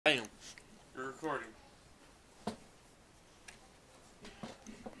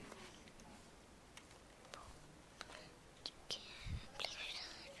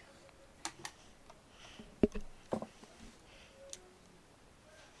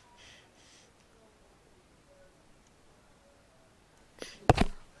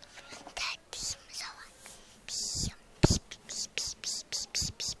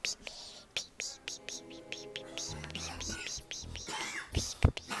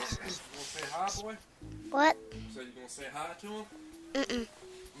hi, boy? What? So you gonna say hi to him? Mm-mm.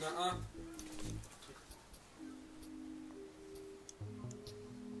 Nuh-uh.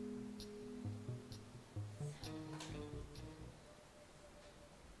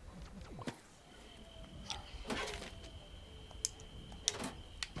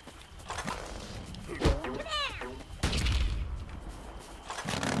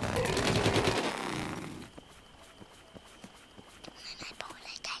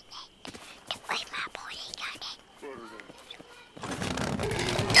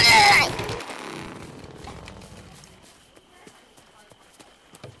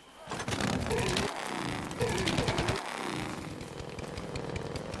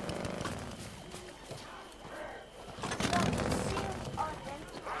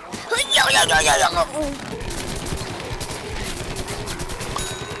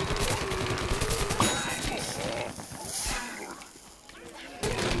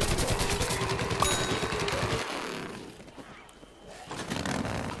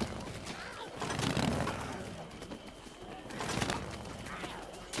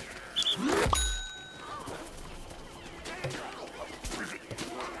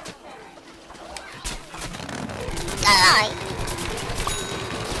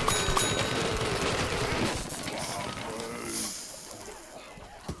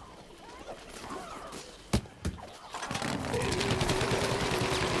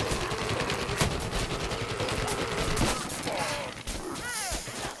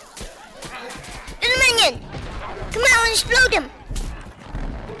 Come on, explode him!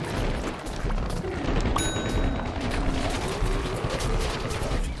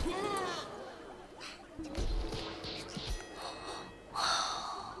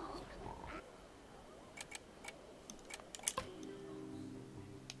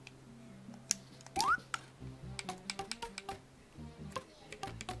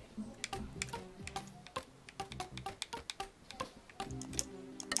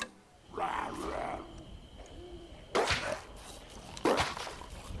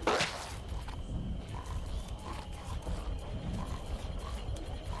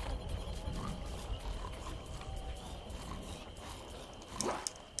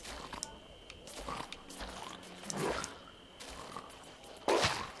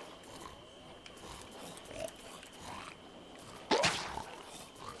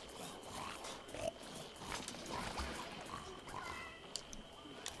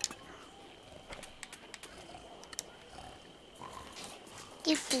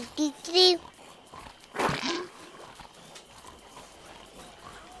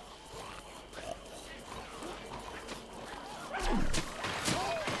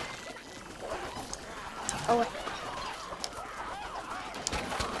 Oh.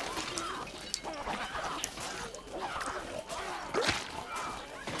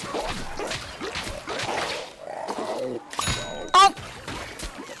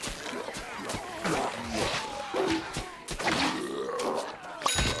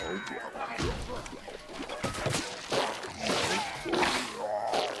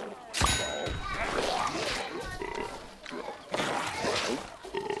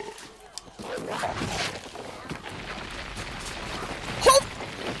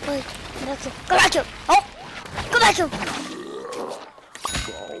 Go back to him! Oh! Go back to him!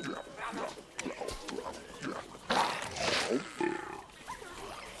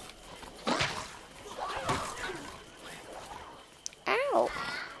 Ow!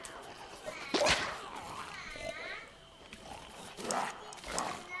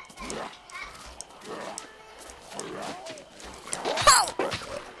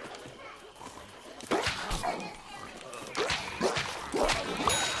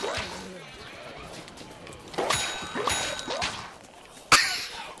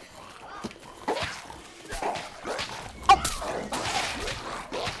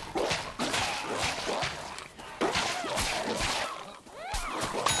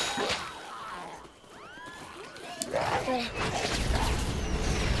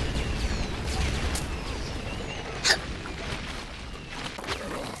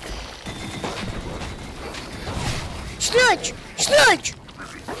 Sludge! Sludge!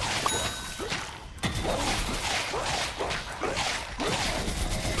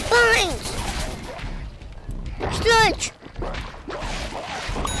 Vines! Sludge!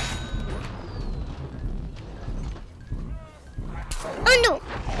 Oh no!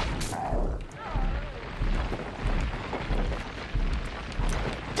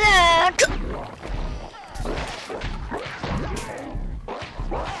 Back!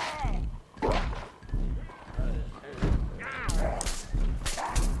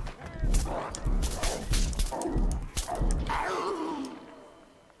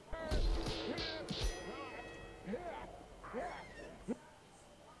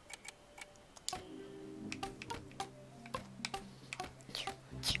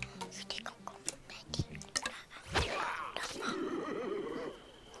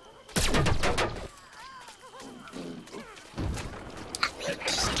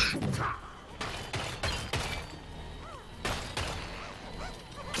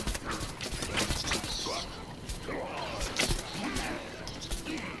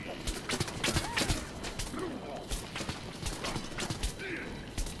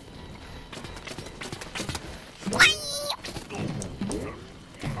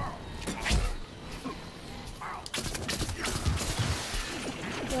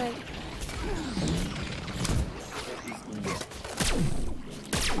 Run.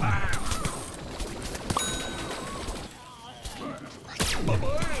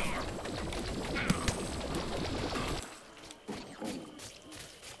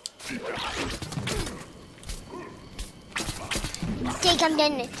 Take, I'm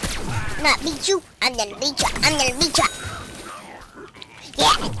gonna not beat you. I'm gonna beat you. I'm gonna beat you.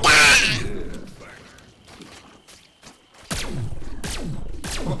 Yeah, die!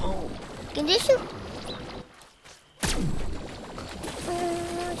 Can this you?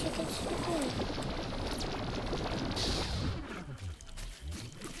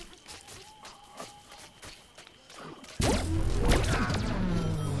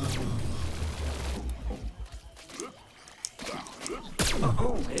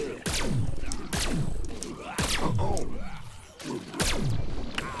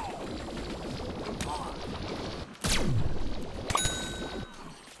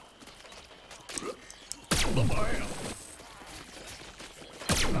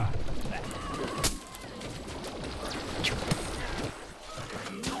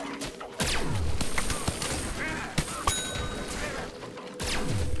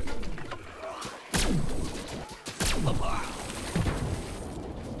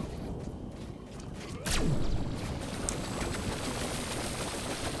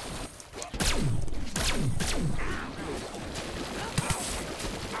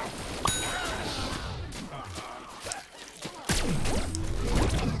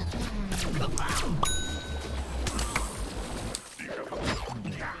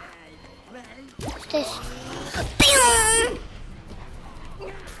 What's this? Boom!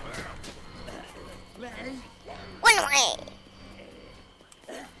 Run away!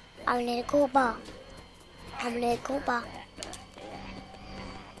 I'm gonna let it go, ball. I'm gonna let it go, ball.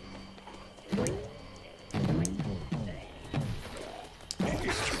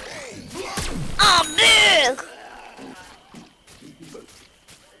 Oh, big!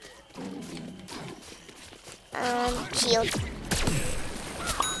 Shield.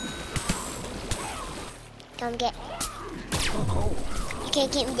 Come get. You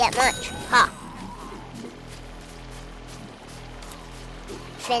can't get me that much. Ha.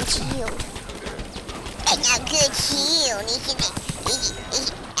 Friend shield. That's a good shield, isn't it?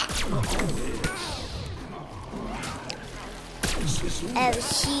 I have a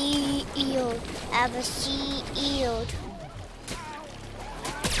shield. I have a shield.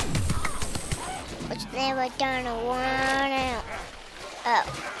 It's never gonna run out. Oh.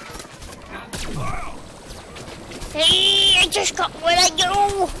 Hey, I just got where I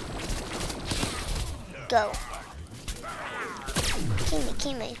go. Go.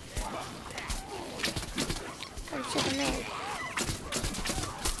 Kill me. I'm Superman.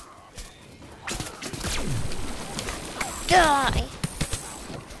 Die.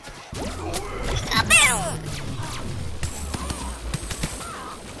 Boom.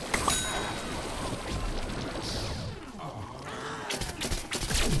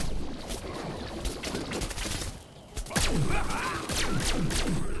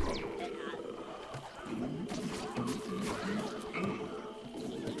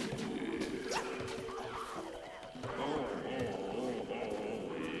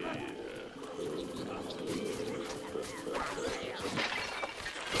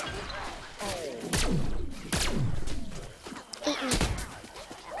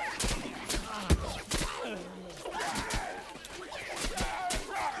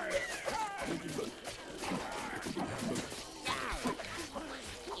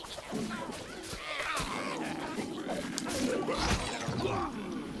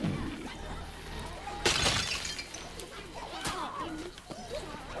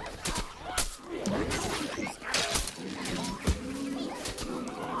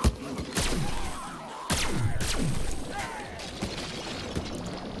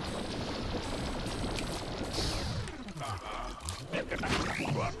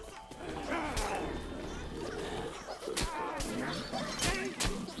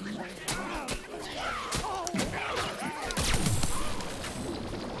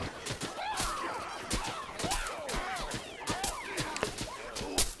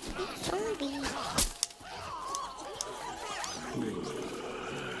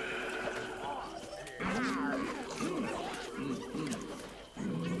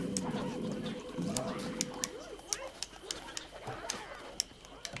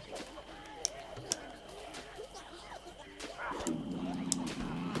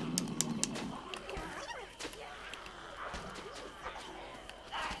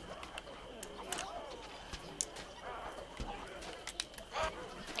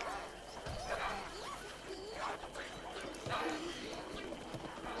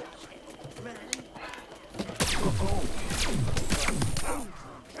 Oh,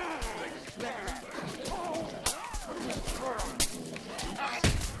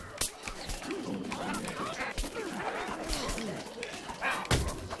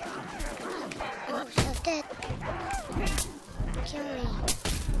 so dead. Kill me.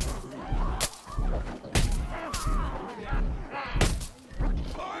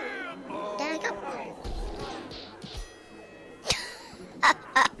 There I go.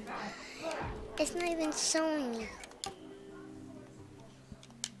 It's not even showing me.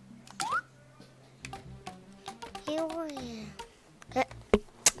 Here I am.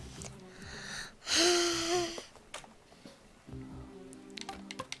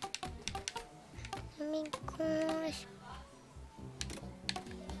 Oh my gosh.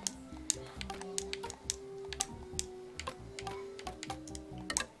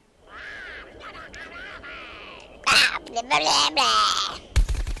 Ah, blah, blah, blah, blah.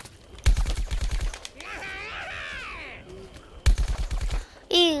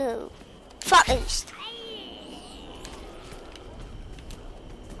 Ew. First.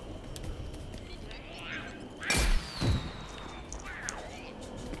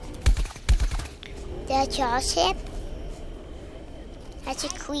 That's your ship? That's a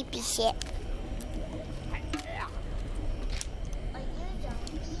creepy ship.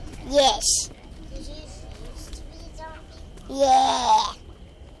 Yes. Did you used to be a zombie? Yeah.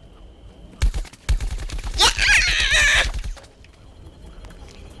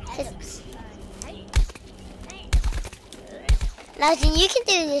 Nothing, you can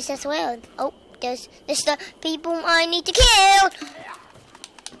do this as well. Oh, there's the people I need to kill.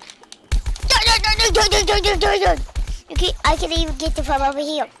 Okay, I can even get them from over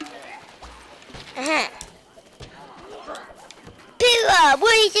here. Pira,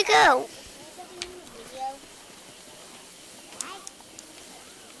 where did you go?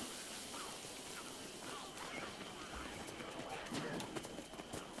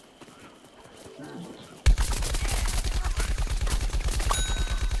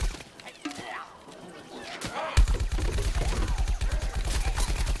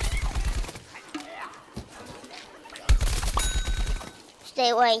 Stay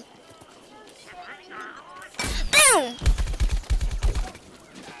away. Boom!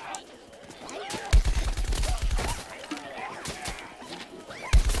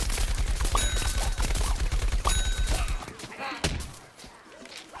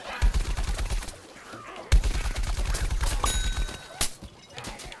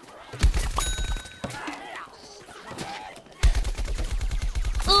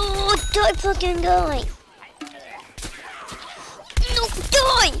 Oh, die fucking guy! No,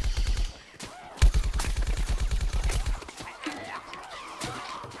 die!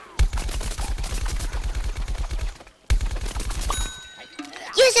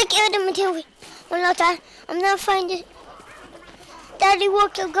 Yes, I killed him until one last time. I'm not finding Daddy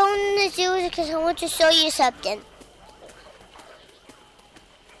Walker going in the zoo because I want to show you something.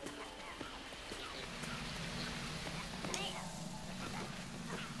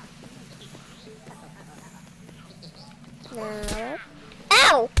 No.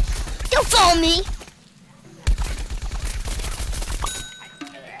 Ow! Don't follow me!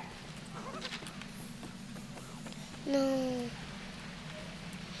 No.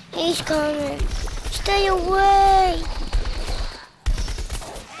 He's coming. Stay away!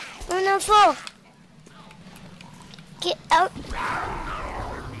 Oh no, fall! Get out!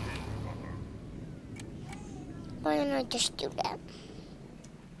 Why don't I just do that?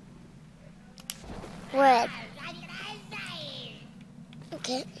 Red.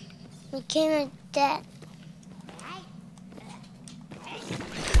 Okay, we can't like that.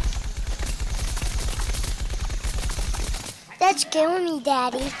 That scared me,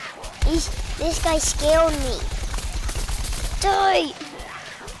 Daddy. This guy scared me. Die!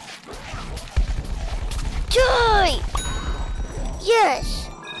 Die! Yes!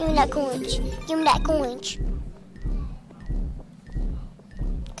 Give me that coins. Give me that coins.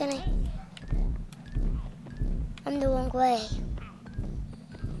 Can I? I'm the wrong way.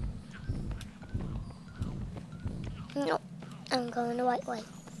 No, I'm going the right way.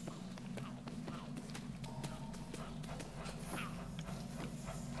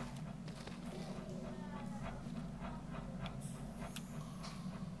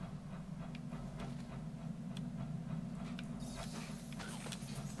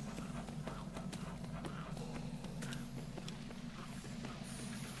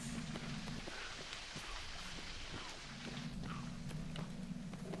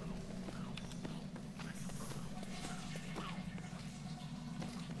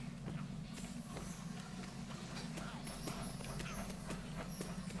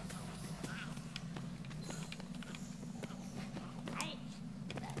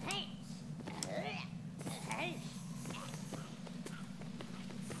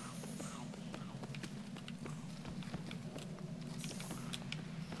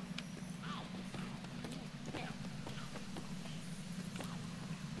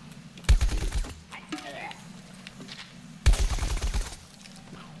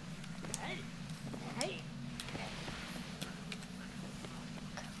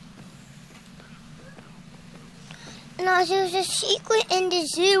 No, there was a secret in the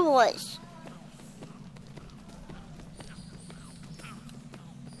zoo was.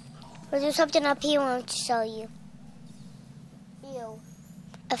 But there's something up here I want to show you. Ew.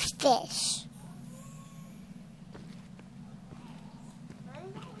 A fish.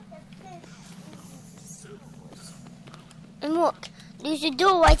 And look, there's a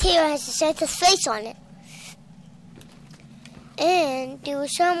door right here that has a Santa's face on it. And there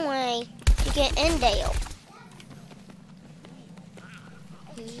was some way to get in there.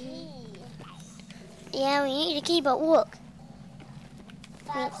 Yeah, we need a key, but look.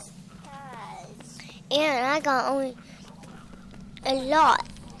 That's Yeah, and I got only a lot.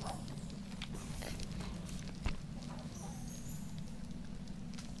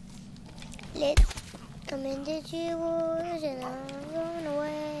 I'm in the jewels and I'm going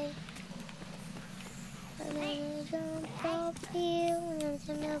away. I'm gonna jump off here and I'm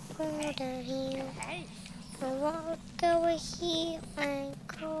gonna go down here. I walk over here and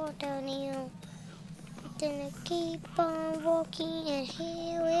go down here. Then I keep on walking and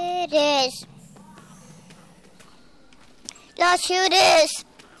here it is. Let's hear this.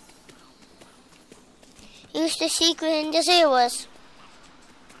 Here's the secret in the zeros.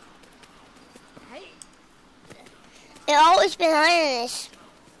 It always been hiding this.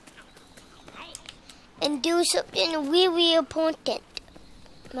 And do something really important.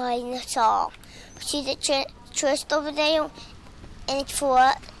 That's all. See the chest over there? And it's for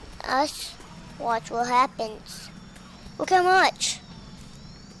us. Watch what happens. Look how much.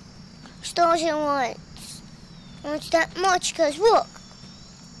 Stars and ones. Well, it's that much because look.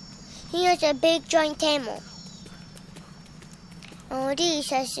 Here's a big giant camel. Oh, these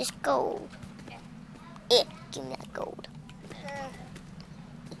has this gold. Yeah, give me that gold.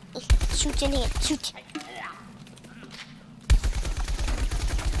 Shoot in here, shoot.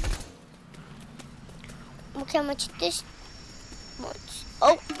 Look how much this wants.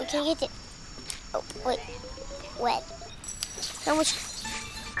 Oh, we can't get it. Oh, wait. Wet. How much?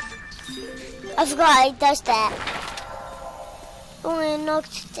 I forgot it does that. Oh, I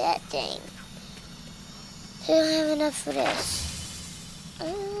knocked that thing. I don't have enough for this.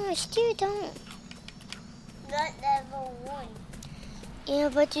 Oh, I still don't. not level 1. Yeah,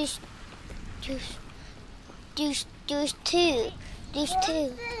 but there's two. There's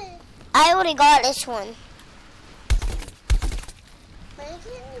two. I already got this one. Why can't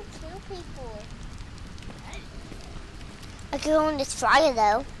you kill people? I can go on this fire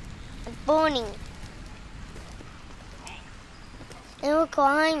though. I'm burning. And look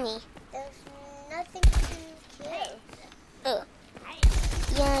behind me. There's nothing to kill.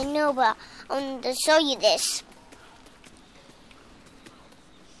 Yeah, I know, but I'm going to show you this.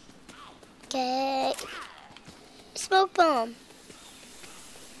 Okay. Smoke bomb.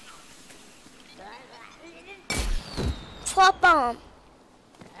 Flop bomb.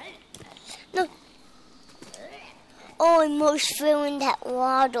 No. Oh, I almost fell in that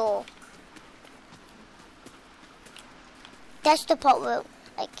water. That's the part where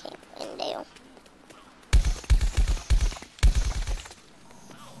I came in there.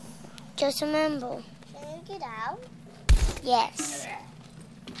 Just remember. Can you get out? Yes.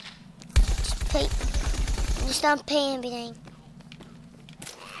 Just pay. Just don't pay everything.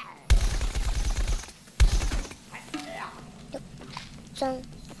 So,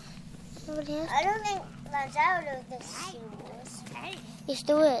 nobody else? I don't think that's out of the sewers. Yes,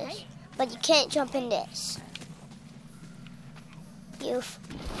 there is. But you can't jump in this.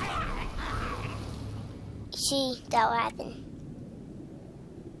 See, that will happen.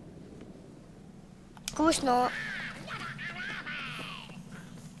 Of course not.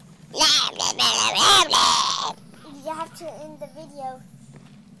 You have to end the video.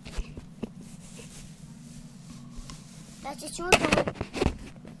 That's a short one.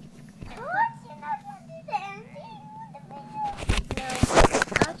 What? You're not going to do the ending of the video? No.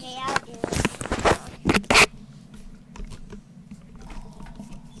 Okay, I'll do it.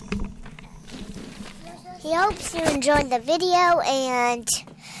 He hopes you enjoyed the video and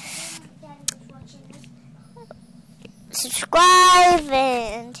subscribe and